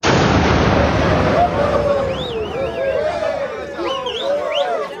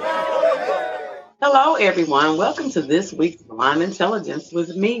everyone. Welcome to this week's Blonde Intelligence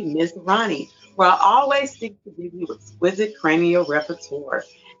with me, Miss Ronnie, where I always seek to give you exquisite cranial repertoire.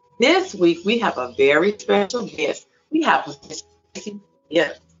 This week, we have a very special guest. We have Miss Tracy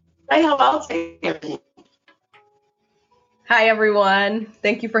Phipps. Say hello to everyone. Hi, everyone.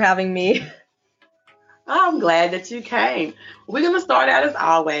 Thank you for having me. I'm glad that you came. We're going to start out as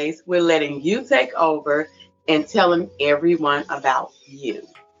always with letting you take over and telling everyone about you.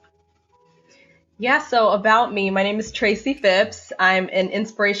 Yeah, so about me, my name is Tracy Phipps. I'm an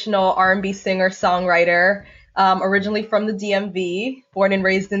inspirational R&B singer-songwriter, originally from the DMV, born and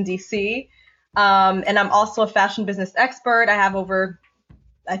raised in DC. And I'm also a fashion business expert. I have over,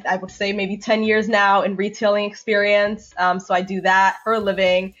 I would say maybe 10 years now in retailing experience. So I do that for a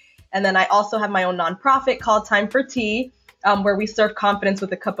living. And then I also have my own nonprofit called Time for Tea, where we serve confidence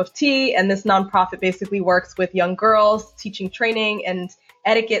with a cup of tea. And this nonprofit basically works with young girls, teaching training and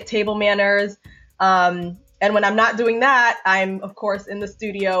etiquette, table manners. And when I'm not doing that, I'm, of course, in the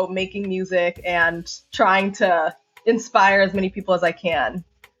studio making music and trying to inspire as many people as I can.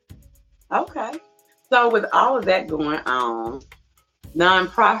 Okay. So with all of that going on,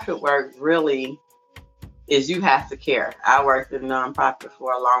 nonprofit work really is you have to care. I worked in nonprofit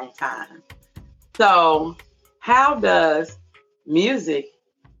for a long time. So how does music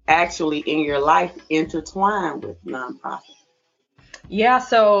actually in your life intertwine with nonprofit? Yeah,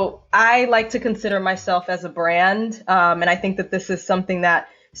 so I like to consider myself as a brand. And I think that this is something that,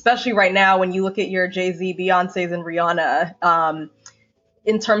 especially right now, when you look at your Jay-Z, Beyonce's, and Rihanna,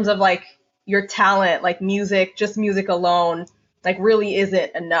 in terms of like your talent, like music, just music alone, like really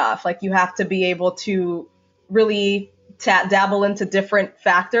isn't enough. Like you have to be able to really dabble into different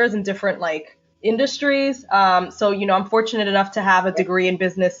factors and different like industries. So, I'm fortunate enough to have a degree in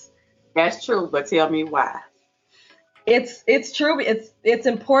business. That's true, but tell me why. It's true. It's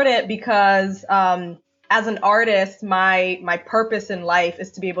important because as an artist, my purpose in life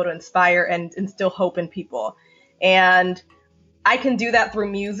is to be able to inspire and instill hope in people. And I can do that through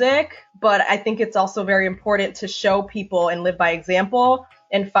music, but I think it's also very important to show people and live by example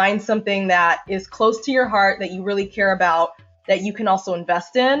and find something that is close to your heart that you really care about that you can also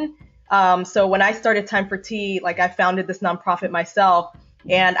invest in. So when I started Time for Tea, like I founded this nonprofit myself.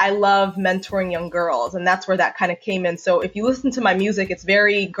 And I love mentoring young girls, and that's where that kind of came in. So if you listen to my music, it's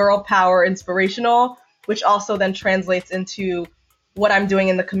very girl power inspirational, which also then translates into what I'm doing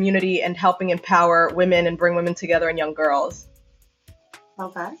in the community and helping empower women and bring women together and young girls.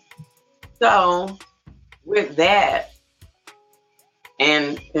 Okay. So with that,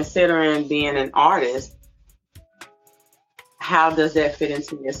 and considering being an artist, how does that fit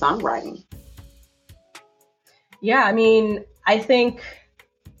into your songwriting? Yeah, I mean, I think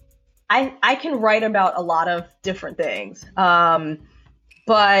I can write about a lot of different things.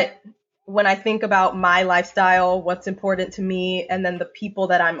 But when I think about my lifestyle, what's important to me, and then the people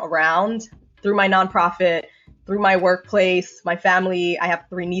that I'm around through my nonprofit, through my workplace, my family, I have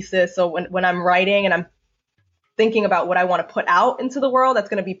 3 nieces. So when I'm writing and I'm thinking about what I want to put out into the world, that's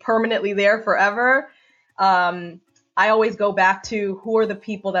going to be permanently there forever. I always go back to who are the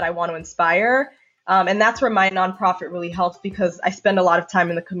people that I want to inspire. And that's where my nonprofit really helps because I spend a lot of time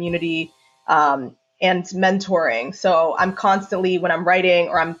in the community and mentoring. So I'm constantly, when I'm writing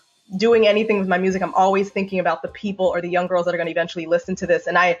or I'm doing anything with my music, I'm always thinking about the people or the young girls that are going to eventually listen to this.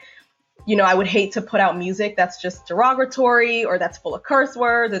 And I would hate to put out music that's just derogatory or that's full of curse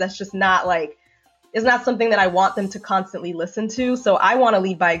words or that's just not like, it's not something that I want them to constantly listen to. So I want to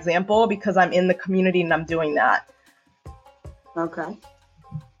lead by example because I'm in the community and I'm doing that. Okay.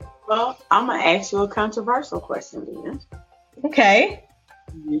 Well, I'm going to ask you a controversial question then. Okay.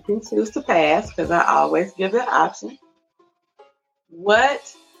 You can choose to pass because I always give the option.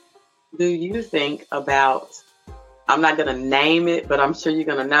 What do you think about, I'm not going to name it, but I'm sure you're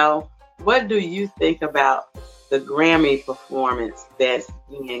going to know. What do you think about the Grammy performance that's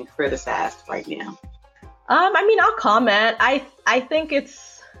being criticized right now? I mean, I'll comment. I think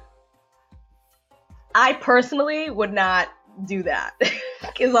I personally would not do that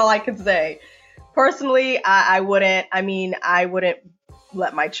is all I can say. Personally, I wouldn't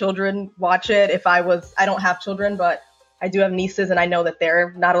let my children watch it I don't have children, but I do have nieces and I know that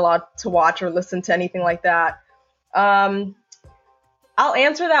they're not allowed to watch or listen to anything like that. I'll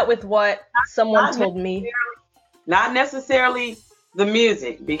answer that with what someone told me. Not necessarily the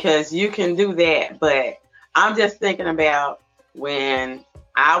music because you can do that, but I'm just thinking about when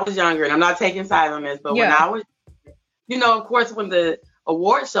I was younger, and I'm not taking sides on this, but when I was, of course, when the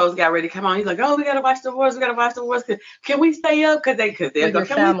award shows got ready to come on, he's like, "Oh, we gotta watch the awards. Can we stay up? Because they're with your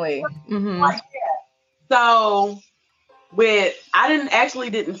family." Mm-hmm. Like that. So I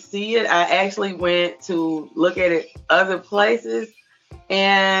didn't see it. I actually went to look at it other places,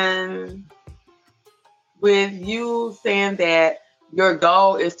 and with you saying that your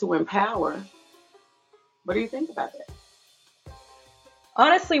goal is to empower, what do you think about that?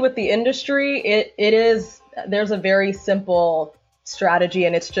 Honestly, with the industry, there's a very simple strategy,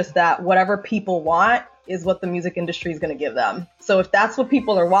 and it's just that whatever people want is what the music industry is going to give them. So if that's what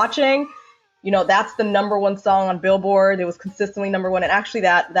people are watching, that's the number one song on Billboard. It was consistently number one. And actually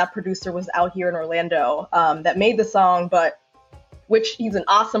that producer was out here in Orlando, that made the song, which he's an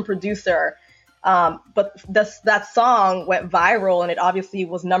awesome producer. But that song went viral, and it obviously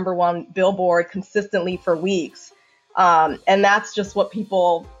was number one Billboard consistently for weeks. And that's just what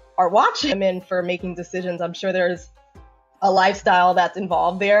people are watching him in for making decisions. I'm sure there's a lifestyle that's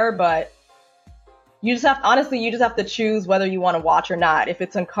involved there, but you just have to choose whether you want to watch or not. If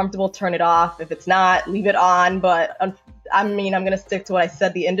it's uncomfortable, turn it off. If it's not, leave it on. But I'm going to stick to what I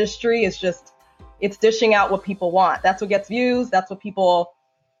said. The industry is it's dishing out what people want. That's what gets views. That's what people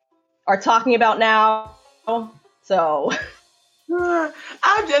are talking about now. So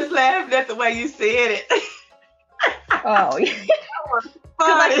I'm just laughing at the way you said it. Oh, yeah. Because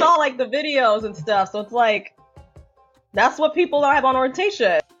I saw like the videos and stuff. So it's like, that's what people have on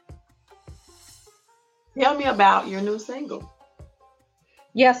rotation. Tell me about your new single.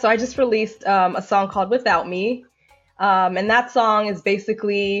 Yeah, so I just released a song called Without Me. And that song is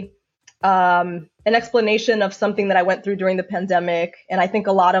basically an explanation of something that I went through during the pandemic. And I think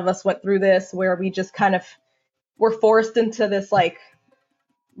a lot of us went through this, where we just kind of were forced into this like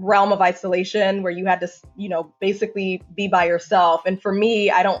realm of isolation where you had to, basically be by yourself. And for me,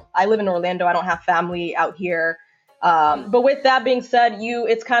 I live in Orlando. I don't have family out here. But with that being said,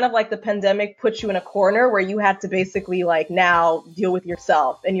 it's kind of like the pandemic put you in a corner where you had to basically like now deal with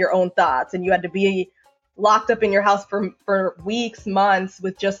yourself and your own thoughts. And you had to be locked up in your house for weeks, months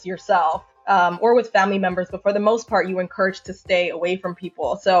with just yourself, or with family members. But for the most part, you were encouraged to stay away from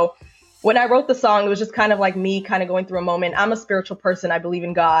people. So when I wrote the song, it was just kind of like me kind of going through a moment. I'm a spiritual person. I believe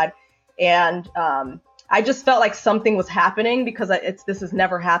in God. And I just felt like something was happening because this has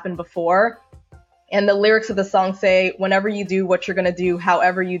never happened before. And the lyrics of the song say, whenever you do what you're going to do,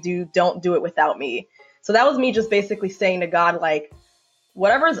 however you do, don't do it without me. So that was me just basically saying to God, like,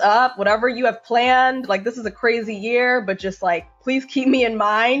 whatever's up, whatever you have planned, like, this is a crazy year, but just like, please keep me in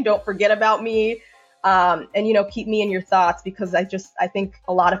mind. Don't forget about me. And, keep me in your thoughts, because I think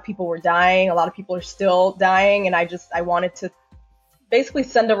a lot of people were dying. A lot of people are still dying. And I wanted to basically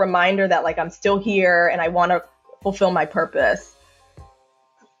send a reminder that like, I'm still here and I want to fulfill my purpose.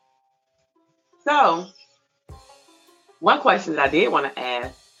 So, one question that I did want to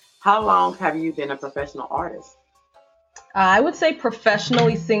ask, how long have you been a professional artist? I would say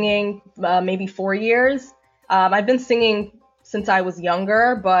professionally singing, maybe 4 years. I've been singing since I was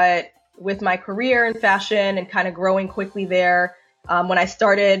younger, but with my career in fashion and kind of growing quickly there, when I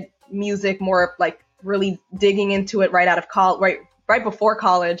started music more like really digging into it right out of college, right before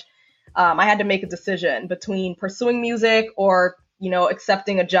college, I had to make a decision between pursuing music or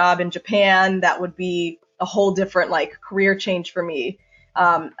accepting a job in Japan. That would be a whole different like career change for me.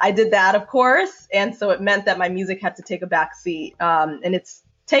 I did that, of course. And so it meant that my music had to take a back seat. And it's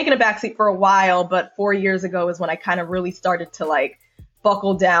taken a back seat for a while, but 4 years ago is when I kind of really started to like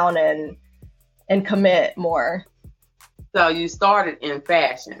buckle down and commit more. So you started in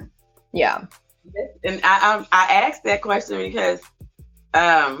fashion. Yeah. And I asked that question because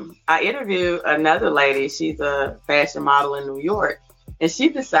I interviewed another lady. She's a fashion model in New York, and she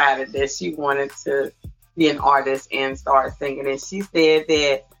decided that she wanted to be an artist and start singing. And she said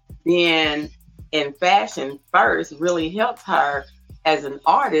that being in fashion first really helped her as an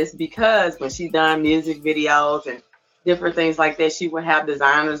artist, because when she done music videos and different things like that, she would have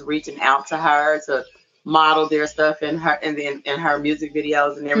designers reaching out to her to model their stuff in her music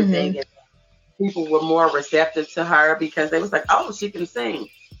videos and everything. Mm-hmm. And people were more receptive to her because they was like, oh, she can sing.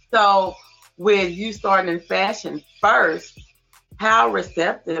 So with you starting in fashion first, how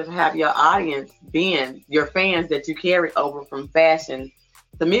receptive have your audience been, your fans that you carried over from fashion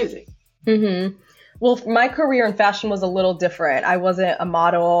to music? Mm-hmm. Well, my career in fashion was a little different. I wasn't a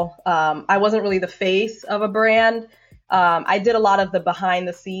model. I wasn't really the face of a brand. I did a lot of the behind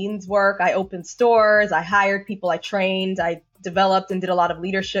the scenes work. I opened stores. I hired people. I trained. I developed and did a lot of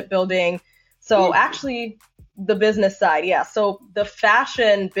leadership building. So actually the business side, yeah. So the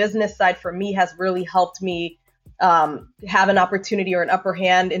fashion business side for me has really helped me have an opportunity or an upper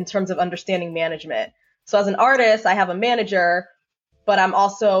hand in terms of understanding management. So as an artist, I have a manager, but I'm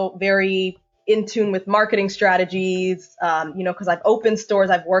also very in tune with marketing strategies, because I've opened stores,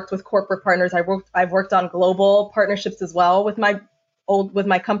 I've worked with corporate partners, I've worked on global partnerships as well with my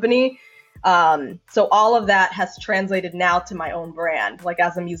company. So all of that has translated now to my own brand. Like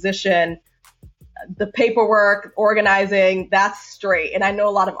as a musician, the paperwork, organizing, that's straight. And I know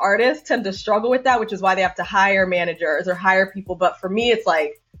a lot of artists tend to struggle with that, which is why they have to hire managers or hire people. But for me, it's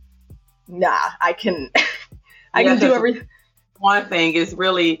like, nah, I can do everything. One thing is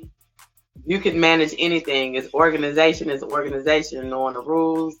really, you can manage anything. It's organization, knowing the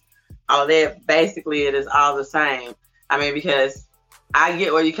rules, all of that. Basically, it is all the same. I mean, because I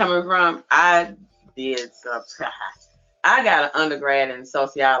get where you're coming from. I got an undergrad in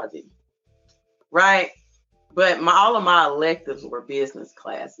sociology, right? But all of my electives were business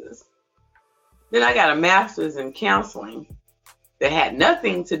classes. Then I got a master's in counseling that had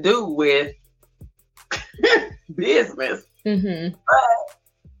nothing to do with business. Mm-hmm. But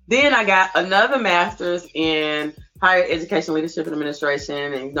then I got another master's in higher education, leadership, and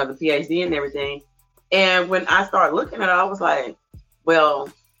administration, and the PhD and everything. And when I started looking at it, I was like, well,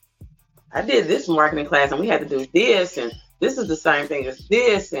 I did this marketing class, and we had to do this, and this is the same thing as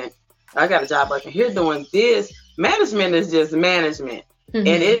this, and I got a job working here doing this. Management is just management.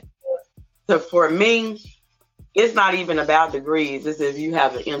 Mm-hmm. And for me, it's not even about degrees. It's if you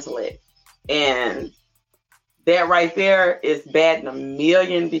have the intellect. And that right there is batting a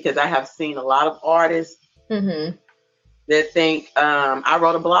million, because I have seen a lot of artists mm-hmm. that think, I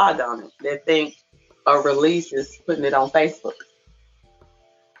wrote a blog on it, that think a release is putting it on Facebook.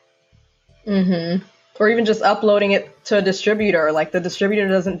 Mm-hmm. Or even just uploading it to a distributor. Like the distributor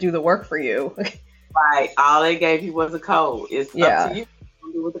doesn't do the work for you. Right. All they gave you was a code. It's up to you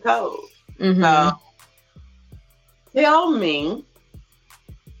to do with the code. Mm-hmm. So tell me,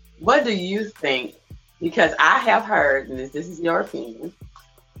 what do you think? Because I have heard, and this is your opinion,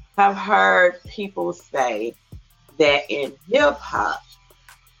 have heard people say that in hip hop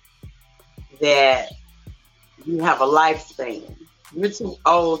that you have a lifespan. You're too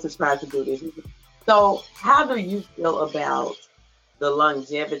old to try to do this. So how do you feel about the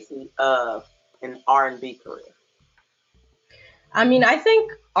longevity of an R&B career? I mean, I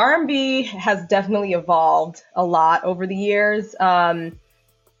think R&B has definitely evolved a lot over the years.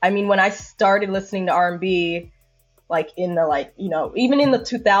 I mean, when I started listening to R&B, like in the even in the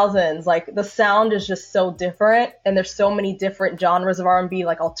 2000s, like the sound is just so different, and there's so many different genres of R&B,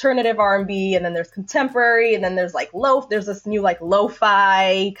 like alternative R&B, and then there's contemporary, and then there's there's this new like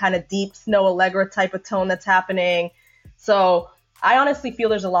lo-fi kind of deep Snow Allegra type of tone that's happening. So I honestly feel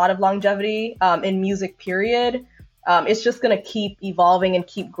there's a lot of longevity in music, period. It's just going to keep evolving and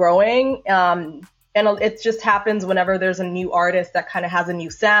keep growing. And it just happens whenever there's a new artist that kind of has a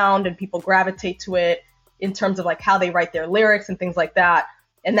new sound and people gravitate to it in terms of like how they write their lyrics and things like that.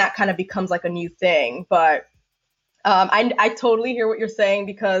 And that kind of becomes like a new thing. But I totally hear what you're saying,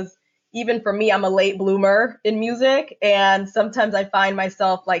 because even for me, I'm a late bloomer in music. And sometimes I find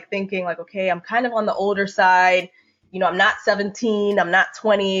myself like thinking like, okay, I'm kind of on the older side. I'm not 17, I'm not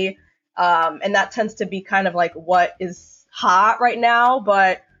 20. And that tends to be kind of like what is hot right now.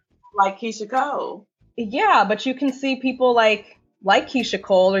 But like Keyshia Cole. Yeah, but you can see people like Keyshia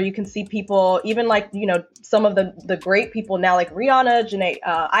Cole, or you can see people even like, some of the great people now, like Rihanna, Jhené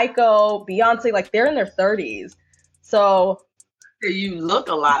Aiko, Beyonce, like they're in their 30s. So you look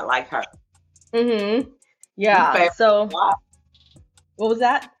a lot like her. Mm-hmm. Yeah. So what was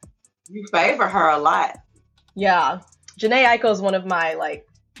that? You favor her a lot. Yeah. Jhené Aiko is one of my like.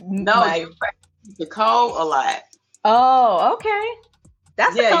 No, you favor Keyshia Cole a lot. Oh, okay.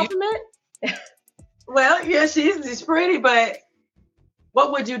 That's a compliment. Well, yeah, she's pretty, but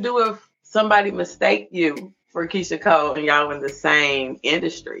what would you do if somebody mistake you for Keyshia Cole and y'all in the same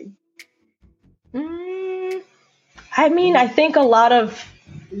industry? I mean, I think a lot of...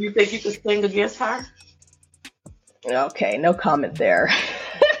 Do you think you could sing against her? Okay, no comment there.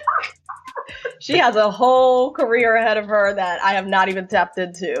 She has a whole career ahead of her that I have not even tapped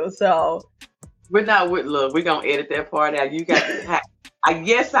into, so... We're going to edit that part out. You got to... I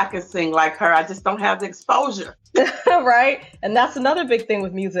guess I can sing like her. I just don't have the exposure. Right? And that's another big thing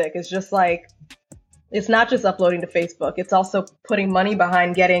with music. It's just like, it's not just uploading to Facebook. It's also putting money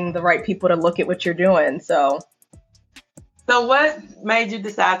behind getting the right people to look at what you're doing. So what made you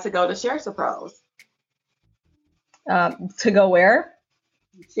decide to go to Share to Pros? To go where?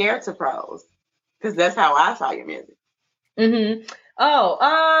 Share to Pros. Because that's how I saw your music. Mm-hmm.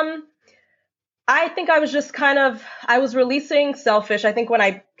 Oh, I think I was just I was releasing Selfish. I think when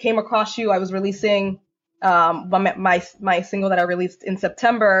I came across you, I was releasing my single that I released in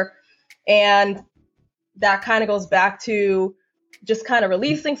September. And that kind of goes back to just kind of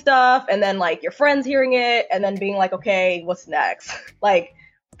releasing stuff and then like your friends hearing it and then being like, okay, what's next? Like,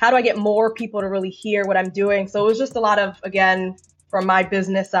 how do I get more people to really hear what I'm doing? So it was just a lot of, again, from my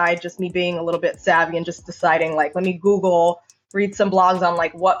business side, just me being a little bit savvy and just deciding like, let me Google, read some blogs on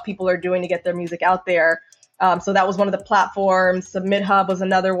like what people are doing to get their music out there. So that was one of the platforms. Submit Hub was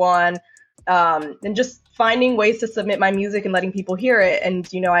another one. And just finding ways to submit my music and letting people hear it.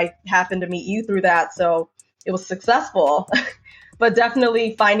 And, you know, I happened to meet you through that. So it was successful, but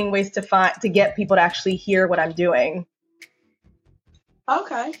definitely finding ways to get people to actually hear what I'm doing.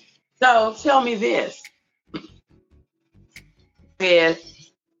 Okay. So tell me this. With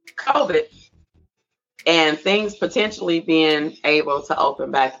COVID and things potentially being able to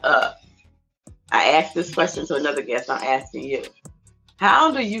open back up, I asked this question to another guest. I'm asking you.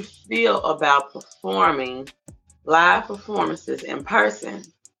 How do you feel about performing live performances in person,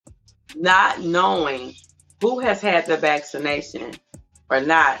 not knowing who has had the vaccination or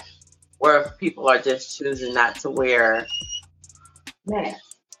not, or if people are just choosing not to wear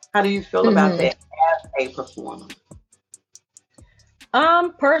masks? How do you feel about that as a performer?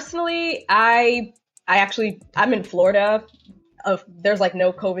 Personally, I'm in Florida. There's like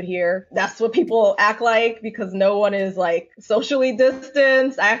no COVID here. That's what people act like because no one is like socially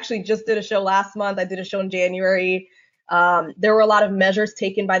distanced. I actually just did a show last month. I did a show in January. There were a lot of measures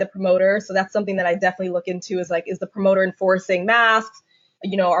taken by the promoter. So that's something that I definitely look into is like, is the promoter enforcing masks?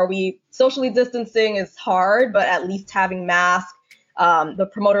 You know, are we socially distancing is hard, but at least having masks. The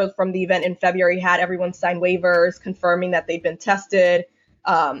promoter from the event in February had everyone sign waivers confirming that they've been tested.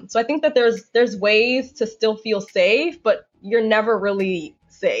 So I think that there's ways to still feel safe, but you're never really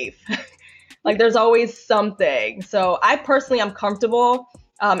safe. Like there's always something. So I personally am comfortable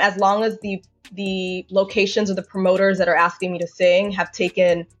as long as the locations or the promoters that are asking me to sing have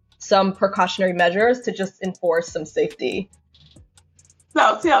taken some precautionary measures to just enforce some safety.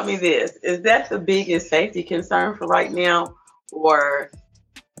 So tell me this, is that the biggest safety concern for right now? Or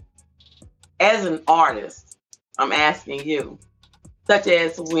as an artist, I'm asking you, such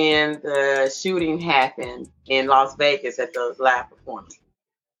as when the shooting happened in Las Vegas at the live performance,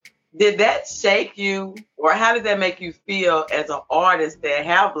 did that shake you, or how did that make you feel as an artist that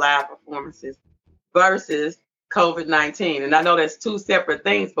have live performances versus COVID-19? And I know that's two separate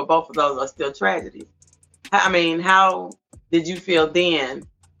things, but both of those are still tragedies. I mean, how did you feel then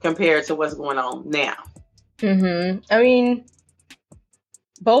compared to what's going on now? I mean,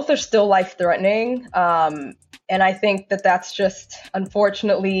 both are still life-threatening. And I think that that's just,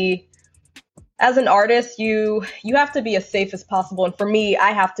 unfortunately, as an artist, you have to be as safe as possible. And for me,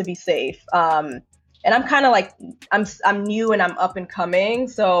 I have to be safe. And I'm kind of like, I'm new and I'm up and coming.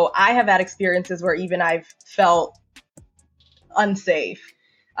 So I have had experiences where even I've felt unsafe.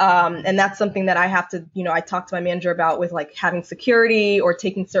 And that's something that I have to, you know, I talk to my manager about with like having security or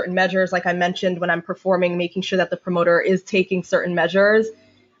taking certain measures. Like I mentioned, when I'm performing, making sure that the promoter is taking certain measures.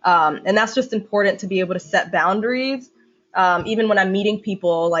 And that's just important to be able to set boundaries. Even when I'm meeting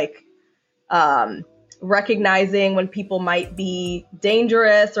people, like recognizing when people might be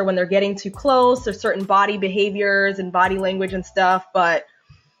dangerous or when they're getting too close or certain body behaviors and body language and stuff. But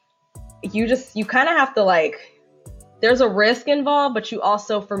you kind of have to like, there's a risk involved, but you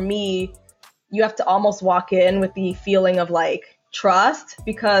also, for me, you have to almost walk in with the feeling of like trust,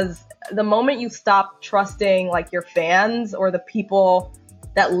 because the moment you stop trusting like your fans or the people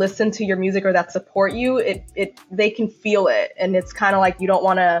that listen to your music or that support you, they can feel it. And it's kind of like, you don't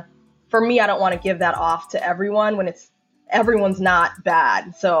want to, for me, I don't want to give that off to everyone when everyone's not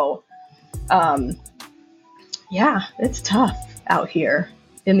bad. So, yeah, it's tough out here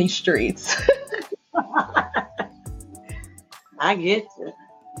in these streets. I get you.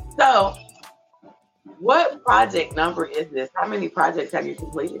 So, what project number is this? How many projects have you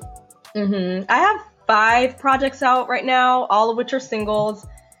completed? I have 5 projects out right now, all of which are singles.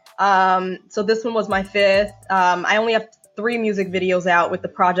 So this one was my 5th. I only have 3 music videos out with the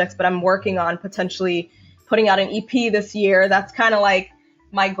projects, but I'm working on potentially putting out an EP this year. That's kind of like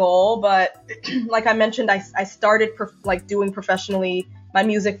my goal. But like I mentioned, I started doing professionally my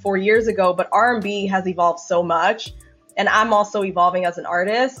music 4 years ago, but R&B has evolved so much. And I'm also evolving as an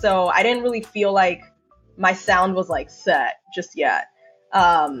artist. So I didn't really feel like my sound was like set just yet.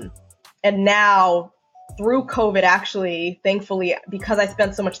 And now through COVID, actually, thankfully, because I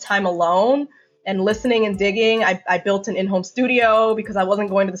spent so much time alone and listening and digging, I built an in-home studio because I wasn't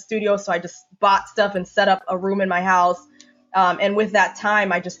going to the studio. So I just bought stuff and set up a room in my house. And with that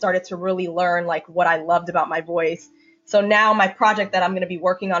time, I just started to really learn like what I loved about my voice. So now my project that I'm going to be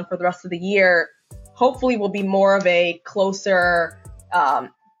working on for the rest of the year hopefully will be more of a closer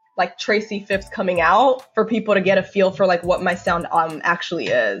like Tracy Phipps coming out for people to get a feel for like what my sound actually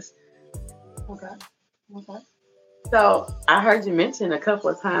is. Okay. So I heard you mention a couple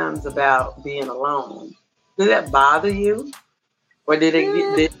of times about being alone. Did that bother you, or did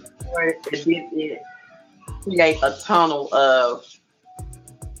it create a tunnel of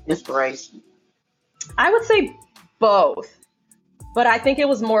inspiration? I would say both, but I think it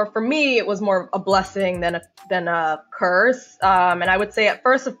was more for me. It was more a blessing than a curse. And I would say at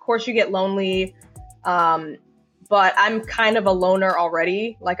first, of course, you get lonely, but I'm kind of a loner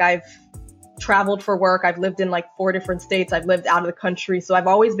already. Like I've traveled for work. I've lived in like 4 different states. I've lived out of the country. So I've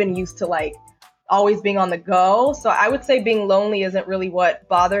always been used to like always being on the go. So I would say being lonely isn't really what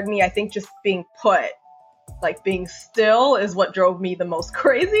bothered me. I think just being put, like being still is what drove me the most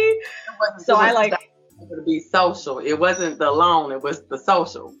crazy. So I like to be social. It wasn't the alone, it was the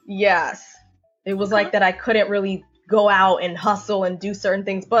social. Yes. It was like that I couldn't really go out and hustle and do certain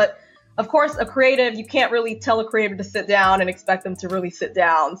things. But of course, a creative, you can't really tell a creative to sit down and expect them to really sit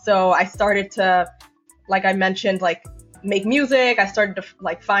down. So I started to, like I mentioned, like make music. I started to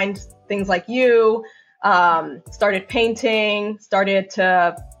like find things like you, started painting, started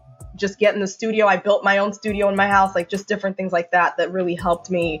to just get in the studio. I built my own studio in my house, like just different things like that really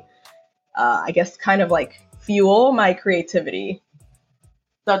helped me, I guess, kind of like fuel my creativity.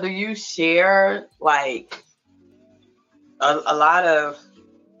 So do you share like a lot of,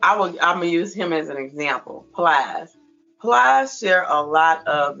 I'm gonna use him as an example, Plies. Plies share a lot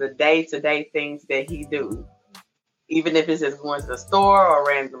of the day-to-day things that he do, even if it's just going to the store or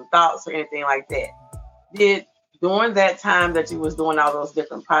random thoughts or anything like that. During that time that you was doing all those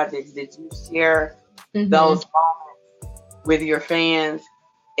different projects, did you share those moments with your fans?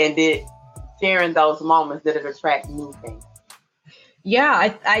 And did sharing those moments, did it attract new fans?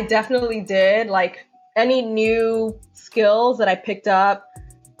 Yeah, I definitely did. Like any new skills that I picked up,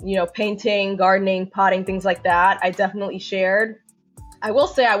 you know, painting, gardening, potting, things like that, I definitely shared. I will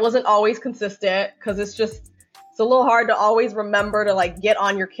say I wasn't always consistent because it's a little hard to always remember to like get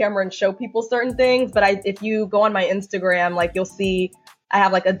on your camera and show people certain things. But if you go on my Instagram, like you'll see I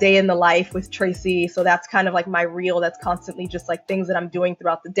have like a day in the life with Tracy. So that's kind of like my reel that's constantly just like things that I'm doing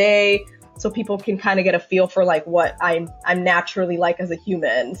throughout the day. So people can kind of get a feel for like what I'm naturally like as a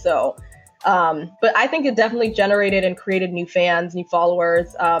human. So, but I think it definitely generated and created new fans, new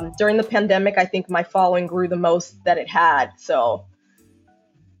followers. During the pandemic, I think my following grew the most that it had. So.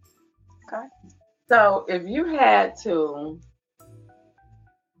 Okay. So if you had to,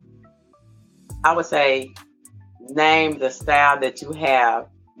 I would say, name the style that you have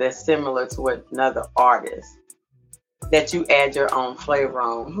that's similar to another artist that you add your own flavor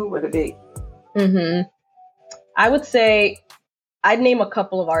on, who would it be? I would say I'd name a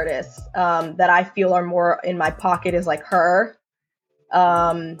couple of artists that I feel are more in my pocket is like her,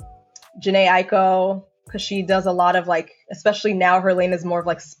 Jhené Aiko, because she does a lot of like, especially now her lane is more of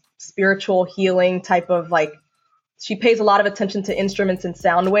like spiritual healing type of like, she pays a lot of attention to instruments and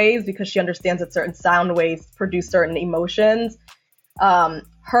sound waves because she understands that certain sound waves produce certain emotions.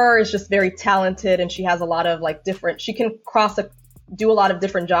 Her is just very talented and she has a lot of like she can do a lot of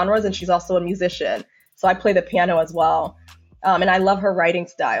different genres, and she's also a musician. So I play the piano as well. And I love her writing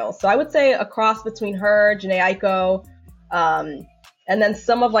style. So I would say a cross between her, Jhené Aiko, and then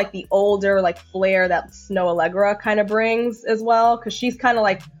some of like the older like flair that Snoh Aalegra kind of brings as well, because she's kind of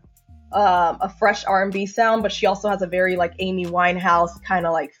like a fresh R&B sound, but she also has a very like Amy Winehouse kind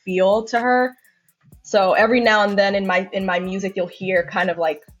of like feel to her. So every now and then in my music, you'll hear kind of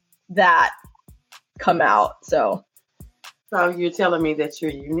like that come out. So you're telling me that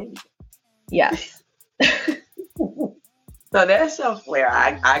you're unique? Yes. So that's your flair.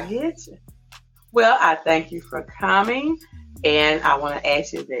 I get you. Well, I thank you for coming. And I want to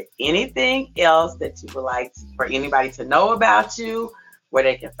ask you, is there anything else that you would like for anybody to know about you, where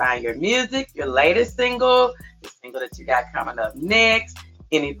they can find your music, your latest single, the single that you got coming up next,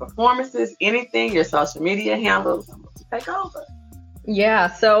 any performances, anything, your social media handles? I'm going to take over.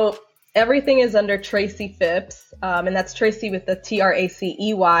 Yeah, so everything is under Tracy Phipps, and that's Tracy with the Tracey,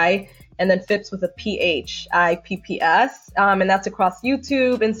 and then Phipps with a Phipps, and that's across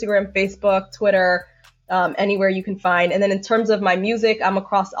YouTube, Instagram, Facebook, Twitter, anywhere you can find. And then in terms of my music, I'm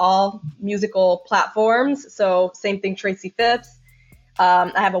across all musical platforms. So same thing, Tracy Phipps.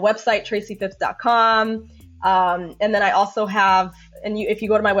 I have a website, tracyphipps.com. And then I also have, if you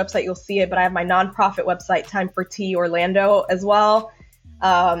go to my website, you'll see it, but I have my nonprofit website, Time for Tea Orlando as well.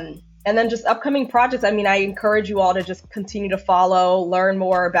 And then just upcoming projects. I mean, I encourage you all to just continue to follow, learn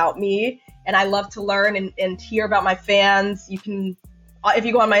more about me. And I love to learn and hear about my fans. You can, if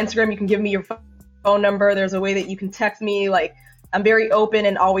you go on my Instagram, you can give me your phone number. There's a way that you can text me. Like, I'm very open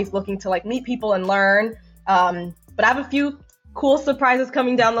and always looking to like meet people and learn. But I have a few cool surprises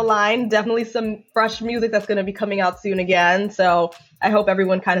coming down the line. Definitely some fresh music that's going to be coming out soon again. So I hope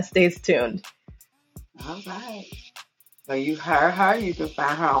everyone kind of stays tuned. All right. So you heard her. You can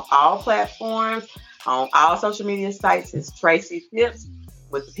find her on all platforms, on all social media sites. It's Tracy Phipps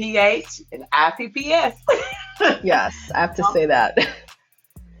with the PH and IPPS. Yes, I have to say that.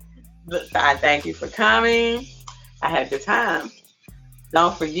 I thank you for coming. I had a good time.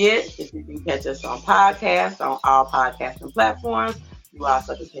 Don't forget, if you can catch us on podcasts, on all podcasting platforms. You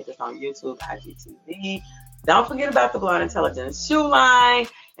also can catch us on YouTube, IGTV. Don't forget about the Blonde Intelligence shoe line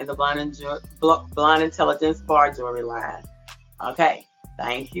and the Blonde Intelligence bar jewelry line. Okay.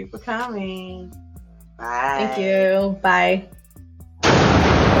 Thank you for coming. Bye. Thank you. Bye.